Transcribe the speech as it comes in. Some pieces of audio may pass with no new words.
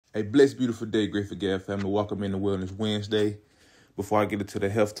A blessed, beautiful day, Grateful Gab family. Welcome into Wellness Wednesday. Before I get into the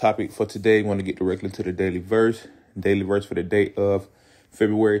health topic for today, I want to get directly to the daily verse. Daily verse for the date of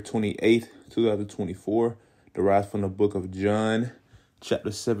February 28th, 2024, derives from the book of John,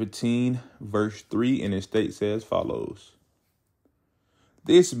 chapter 17, verse 3, and it states as follows.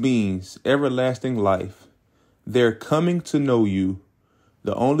 This means everlasting life. They're coming to know you,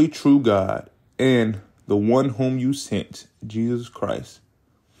 the only true God, and the one whom you sent, Jesus Christ.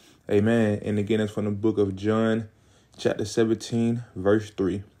 Amen. And again, it's from the book of John, chapter 17, verse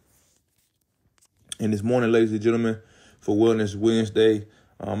 3. And this morning, ladies and gentlemen, for Wellness Wednesday,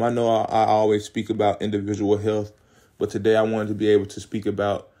 I know I always speak about individual health, but today I wanted to be able to speak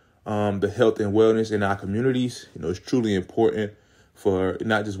about the health and wellness in our communities. You know, it's truly important for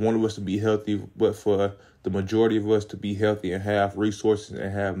not just one of us to be healthy, but for the majority of us to be healthy and have resources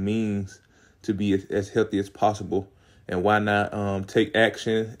and have means to be as healthy as possible. And why not take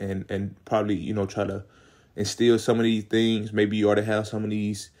action and probably, try to instill some of these things. Maybe you already have some of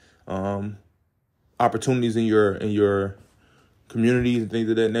these opportunities in your communities and things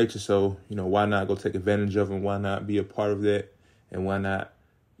of that nature. So, why not go take advantage of them? Why not be a part of that? And why not,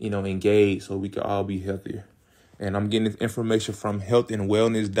 engage so we can all be healthier? And I'm getting this information from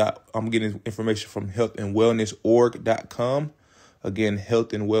healthandwellnessorg.com. Again,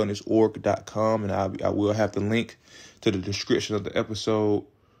 healthandwellnessorg.com. And I will have the link to the description of the episode.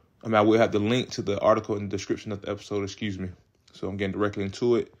 I will have the link to the article in the description of the episode, So I'm getting directly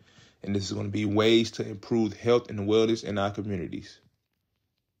into it. And this is going to be ways to improve health and wellness in our communities.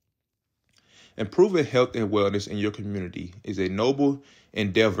 Improving health and wellness in your community is a noble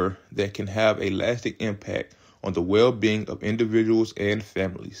endeavor that can have a lasting impact on the well-being of individuals and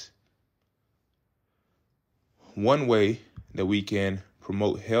families. One way that we can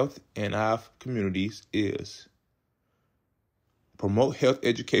promote health in our communities is promote health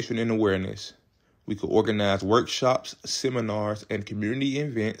education and awareness. We could organize workshops, seminars, and community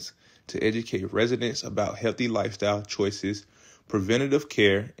events to educate residents about healthy lifestyle choices, preventative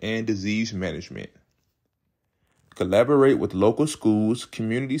care, and disease management. Collaborate with local schools,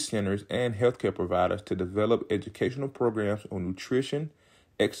 community centers, and healthcare providers to develop educational programs on nutrition,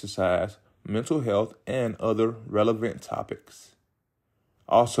 exercise, mental health, and other relevant topics.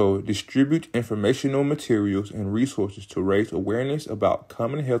 Also, distribute informational materials and resources to raise awareness about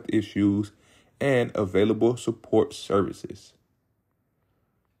common health issues and available support services.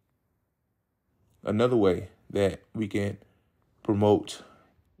 Another way that we can promote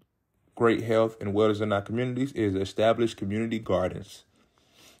great health and wellness in our communities is establish community gardens.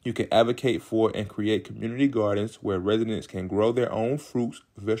 You can advocate for and create community gardens where residents can grow their own fruits,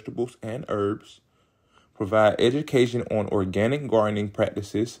 vegetables, and herbs, provide education on organic gardening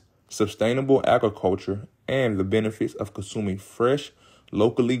practices, sustainable agriculture, and the benefits of consuming fresh,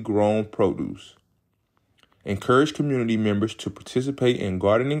 locally grown produce. Encourage community members to participate in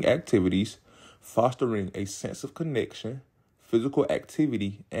gardening activities, fostering a sense of connection, physical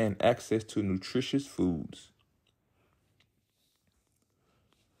activity, and access to nutritious foods.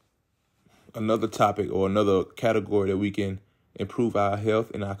 Another topic or another category that we can improve our health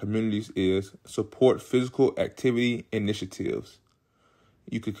in our communities is support physical activity initiatives.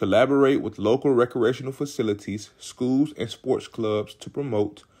 You can collaborate with local recreational facilities, schools, and sports clubs to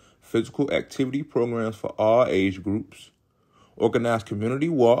promote physical activity programs for all age groups. Organize community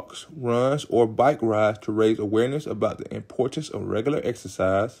walks, runs, or bike rides to raise awareness about the importance of regular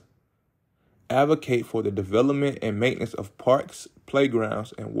exercise. Advocate for the development and maintenance of parks,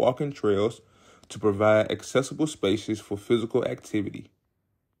 playgrounds, and walking trails to provide accessible spaces for physical activity.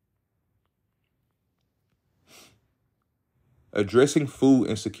 Addressing food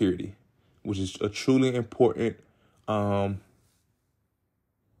insecurity, which is a truly important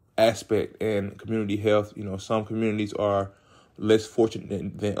aspect in community health. Some communities are less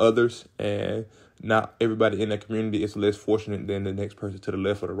fortunate than others, and not everybody in that community is less fortunate than the next person to the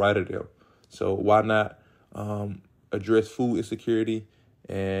left or the right of them. So why not address food insecurity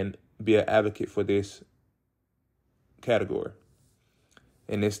and be an advocate for this category?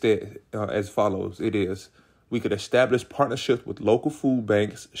 And instead, as follows, we could establish partnerships with local food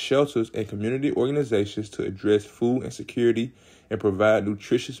banks, shelters, and community organizations to address food insecurity and provide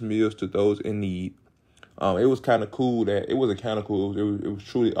nutritious meals to those in need. It was kind of cool that it wasn't kind of cool. It was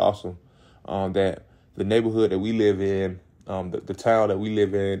truly awesome that the neighborhood that we live in, the town that we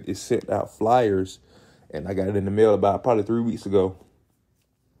live in, is sent out flyers, and I got it in the mail about probably 3 weeks ago.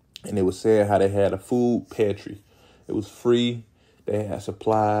 And it was saying how they had a food pantry. It was free. They had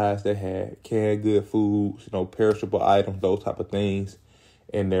supplies. They had canned good foods, perishable items, those type of things,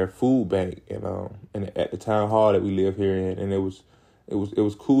 in their food bank and at the town hall that we live here in. And it was it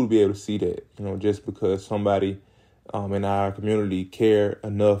was cool to be able to see that, just because somebody in our community care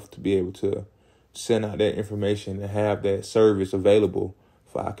enough to be able to send out that information and have that service available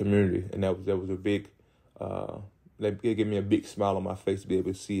for our community. And that was a big, that gave me a big smile on my face to be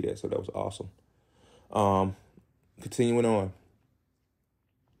able to see that. So that was awesome. Continuing on,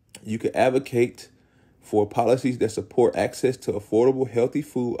 you could advocate for policies that support access to affordable, healthy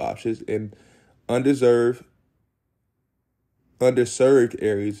food options in underserved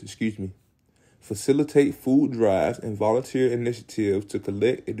areas, facilitate food drives and volunteer initiatives to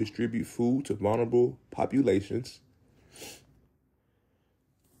collect and distribute food to vulnerable populations.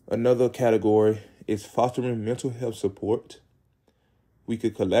 Another category is fostering mental health support. We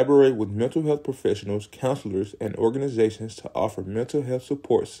could collaborate with mental health professionals, counselors, and organizations to offer mental health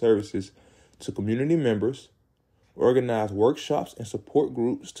support services to community members, organize workshops and support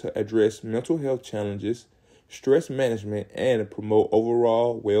groups to address mental health challenges, stress management, and promote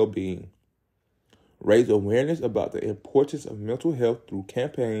overall well-being. Raise awareness about the importance of mental health through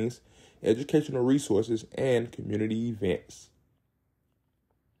campaigns, educational resources, and community events.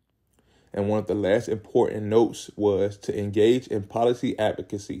 And one of the last important notes was to engage in policy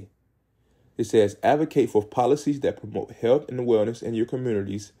advocacy. It says, advocate for policies that promote health and wellness in your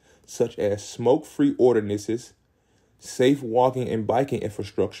communities, such as smoke-free ordinances, safe walking and biking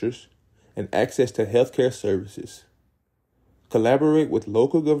infrastructures, and access to healthcare services. Collaborate with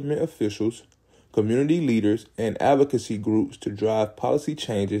local government officials, community leaders, and advocacy groups to drive policy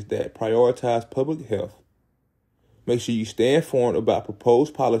changes that prioritize public health. Make sure you stay informed about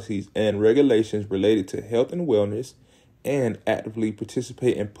proposed policies and regulations related to health and wellness, and actively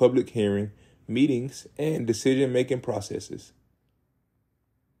participate in public hearing, meetings, and decision-making processes.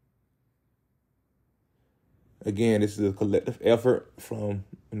 Again, this is a collective effort from,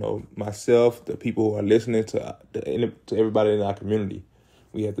 myself, the people who are listening, to everybody in our community.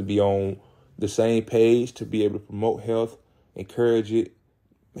 We have to be on the same page to be able to promote health, encourage it,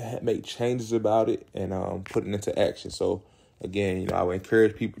 make changes about it, and put it into action. So again, I would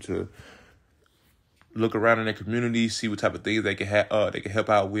encourage people to look around in their community, see what type of things they can help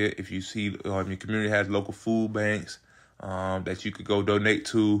out with. If you see your community has local food banks that you could go donate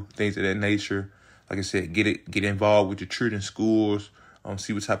to, things of that nature. Like I said, get involved with your children's schools,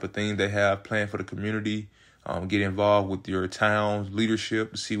 see what type of things they have planned for the community. Get involved with your town's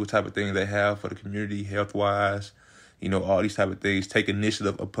leadership to see what type of things they have for the community health-wise. All these type of things. Take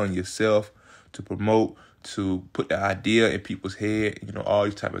initiative upon yourself to promote, to put the idea in people's head. All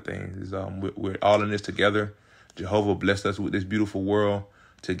these type of things. We're all in this together. Jehovah blessed us with this beautiful world.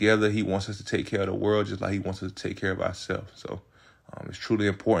 Together, he wants us to take care of the world just like he wants us to take care of ourselves. So it's truly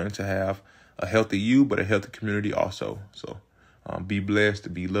important to have a healthy you, but a healthy community also. So be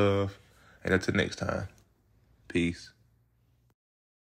blessed, be loved. And until next time, peace.